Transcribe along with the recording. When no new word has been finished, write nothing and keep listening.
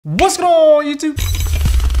What's going on, YouTube?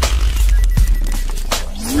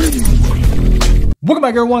 Welcome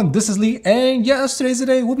back, everyone. This is Lee, and yes, today's the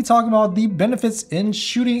day we'll be talking about the benefits in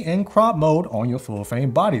shooting in crop mode on your full frame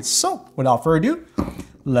bodies. So, without further ado,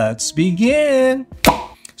 let's begin.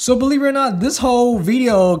 So, believe it or not, this whole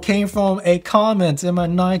video came from a comment in my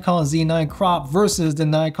Nikon Z9 crop versus the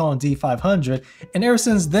Nikon D500, and ever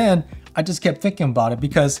since then, I just kept thinking about it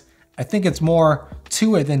because I think it's more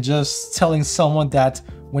to it than just telling someone that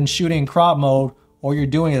when shooting in crop mode, all you're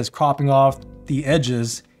doing is cropping off the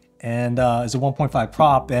edges and it's a 1.5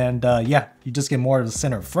 crop, and yeah, you just get more of the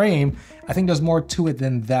center frame. I think there's more to it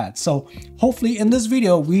than that. So hopefully in this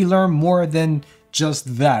video, we learn more than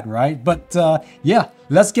just that, right? But yeah,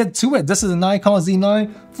 let's get to it. This is a Nikon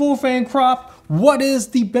Z9 full frame crop. What is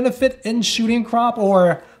the benefit in shooting crop,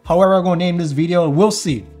 or however I'm going to name this video? We'll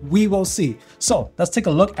see. We will see. So let's take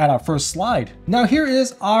a look at our first slide. Now here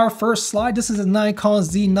is our first slide. This is a Nikon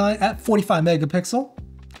Z9 at 45 megapixel.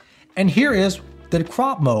 And here is the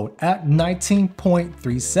crop mode at 19.37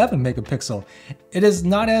 megapixel. It is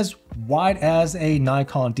not as wide as a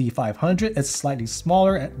Nikon D500. It's slightly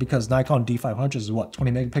smaller because Nikon D500 is what,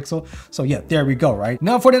 20 megapixel? So yeah, there we go, right?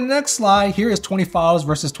 Now for the next slide, here is 20 files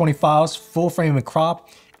versus 20 files, full frame and crop.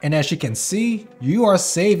 And as you can see, you are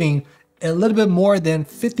saving a little bit more than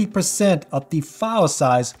 50% of the file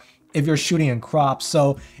size if you're shooting in crop.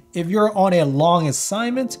 So if you're on a long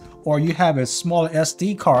assignment or you have a smaller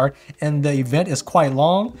SD card and the event is quite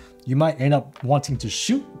long, you might end up wanting to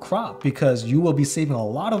shoot crop because you will be saving a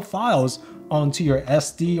lot of files onto your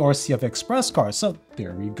SD or CF Express card. So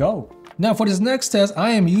there we go. Now for this next test,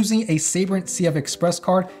 I am using a Sabrent CF Express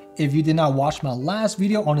card. If you did not watch my last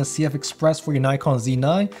video on the CF Express for your Nikon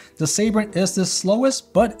Z9, the Sabrent is the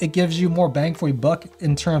slowest, but it gives you more bang for your buck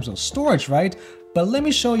in terms of storage, right? But let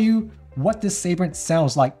me show you what this Sabrent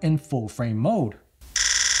sounds like in full frame mode.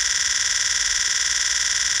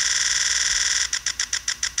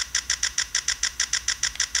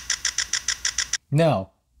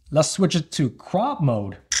 Now, let's switch it to crop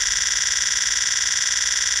mode.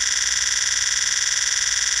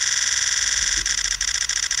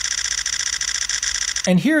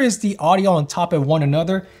 And here is the audio on top of one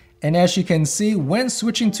another. And as you can see, when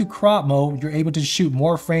switching to crop mode, you're able to shoot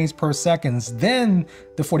more frames per second than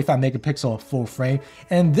the 45 megapixel full frame.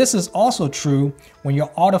 And this is also true when you're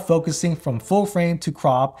autofocusing from full frame to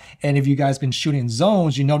crop. And if you guys been shooting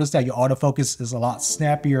zones, you notice that your autofocus is a lot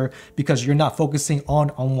snappier because you're not focusing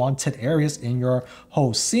on unwanted areas in your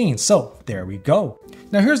whole scene. So there we go.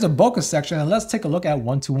 Now here's the bokeh section, and let's take a look at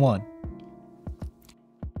 1:1.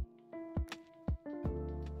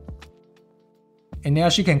 And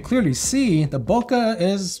as you can clearly see, the bokeh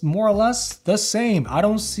is more or less the same. I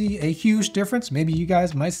don't see a huge difference. Maybe you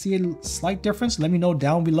guys might see a slight difference. Let me know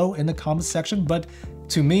down below in the comment section. But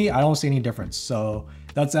to me, I don't see any difference. So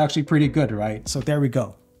that's actually pretty good, right? So there we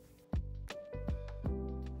go.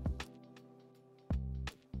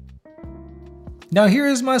 Now here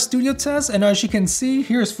is my studio test. And as you can see,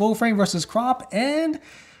 here's full frame versus crop. And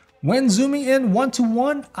when zooming in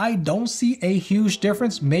 1:1, I don't see a huge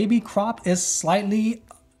difference. Maybe crop is slightly,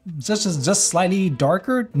 just slightly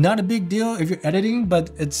darker. Not a big deal if you're editing,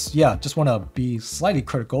 but it's, yeah, just want to be slightly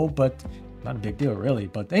critical, but not a big deal really.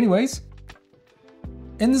 But anyways,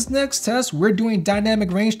 in this next test, we're doing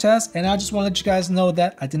dynamic range test, and I just want to let you guys know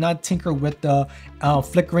that I did not tinker with the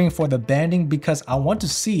flickering for the banding because I want to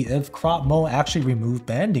see if crop mode actually removed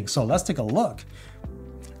banding. So let's take a look.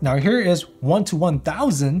 Now here is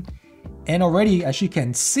 1:1000, and already as you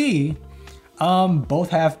can see, both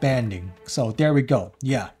have banding. So there we go.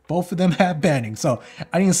 Yeah, both of them have banding. So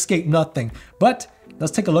I didn't escape nothing. But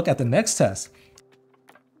let's take a look at the next test.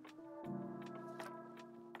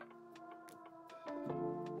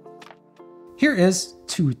 Here is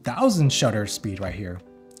 2000 shutter speed right here.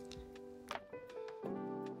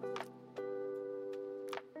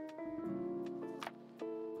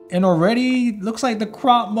 And already looks like the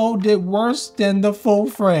crop mode did worse than the full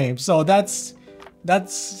frame. So that's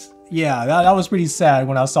yeah, that was pretty sad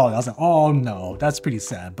when I saw it. I was like, oh no, that's pretty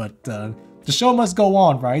sad. But the show must go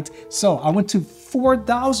on, right? So I went to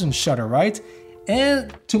 4000 shutter, right?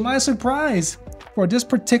 And to my surprise, for this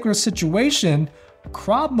particular situation,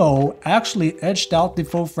 crop mode actually edged out the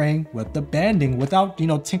full frame with the banding without, you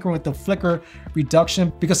know, tinkering with the flicker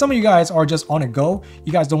reduction, because some of you guys are just on a go.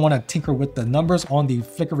 You guys don't want to tinker with the numbers on the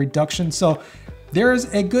flicker reduction. So there's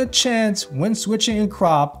a good chance when switching in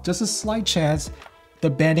crop, just a slight chance,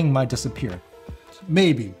 the banding might disappear.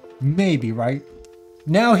 Maybe, right?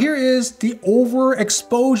 Now here is the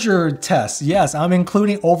overexposure test. Yes, I'm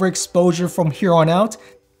including overexposure from here on out.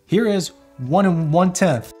 Here is 1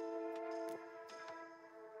 1/10.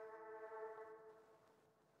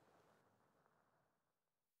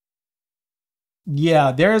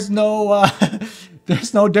 yeah, there's no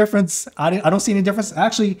there's no difference. I don't see any difference.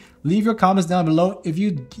 Actually, leave your comments down below if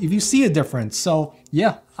you see a difference. So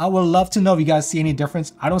yeah, I would love to know if you guys see any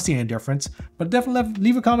difference. I don't see any difference, but definitely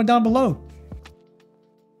leave a comment down below.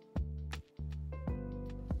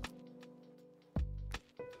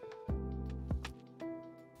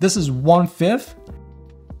 This is 1/5.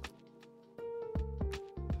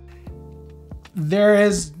 There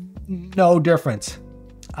is no difference.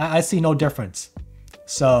 I see no difference.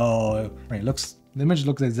 So right, the image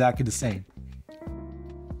looks exactly the same.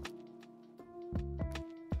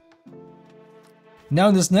 Now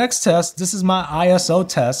in this next test, this is my ISO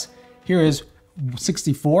test. Here is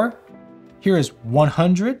 64. Here is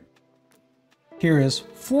 100. Here is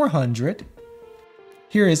 400.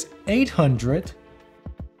 Here is 800.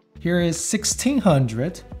 Here is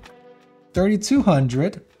 1600,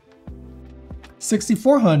 3200,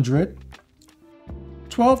 6400,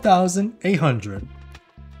 12,800,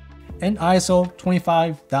 and ISO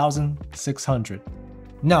 25,600.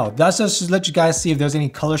 Now, that's just to let you guys see if there's any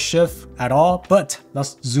color shift at all, but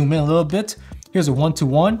let's zoom in a little bit. Here's a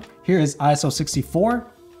 1:1. Here is ISO 64,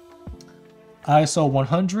 ISO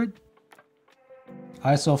 100,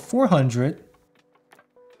 ISO 400,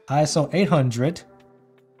 ISO 800,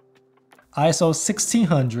 ISO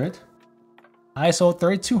 1600, ISO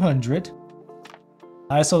 3200,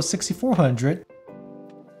 ISO 6400,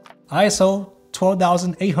 ISO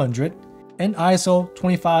 12,800, and ISO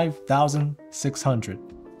 25,600.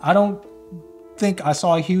 I don't think I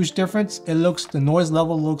saw a huge difference. The noise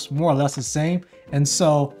level looks more or less the same. And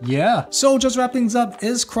so, yeah. So just wrap things up,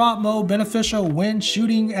 is crop mode beneficial when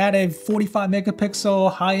shooting at a 45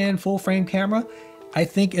 megapixel high-end full frame camera? I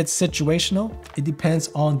think it's situational. It depends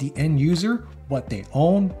on the end user, what they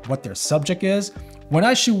own, what their subject is. When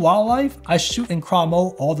I shoot wildlife, I shoot in crop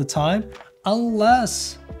mode all the time,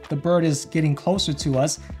 unless the bird is getting closer to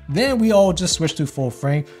us, then we all just switch to full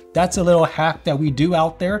frame. That's a little hack that we do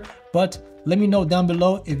out there, but let me know down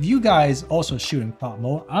below if you guys also shoot in crop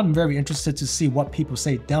mode. I'm very interested to see what people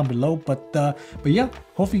say down below, but yeah,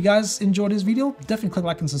 hope you guys enjoyed this video. Definitely click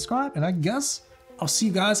like and subscribe, and I guess I'll see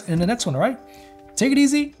you guys in the next one, all right? Take it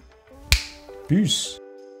easy. Peace.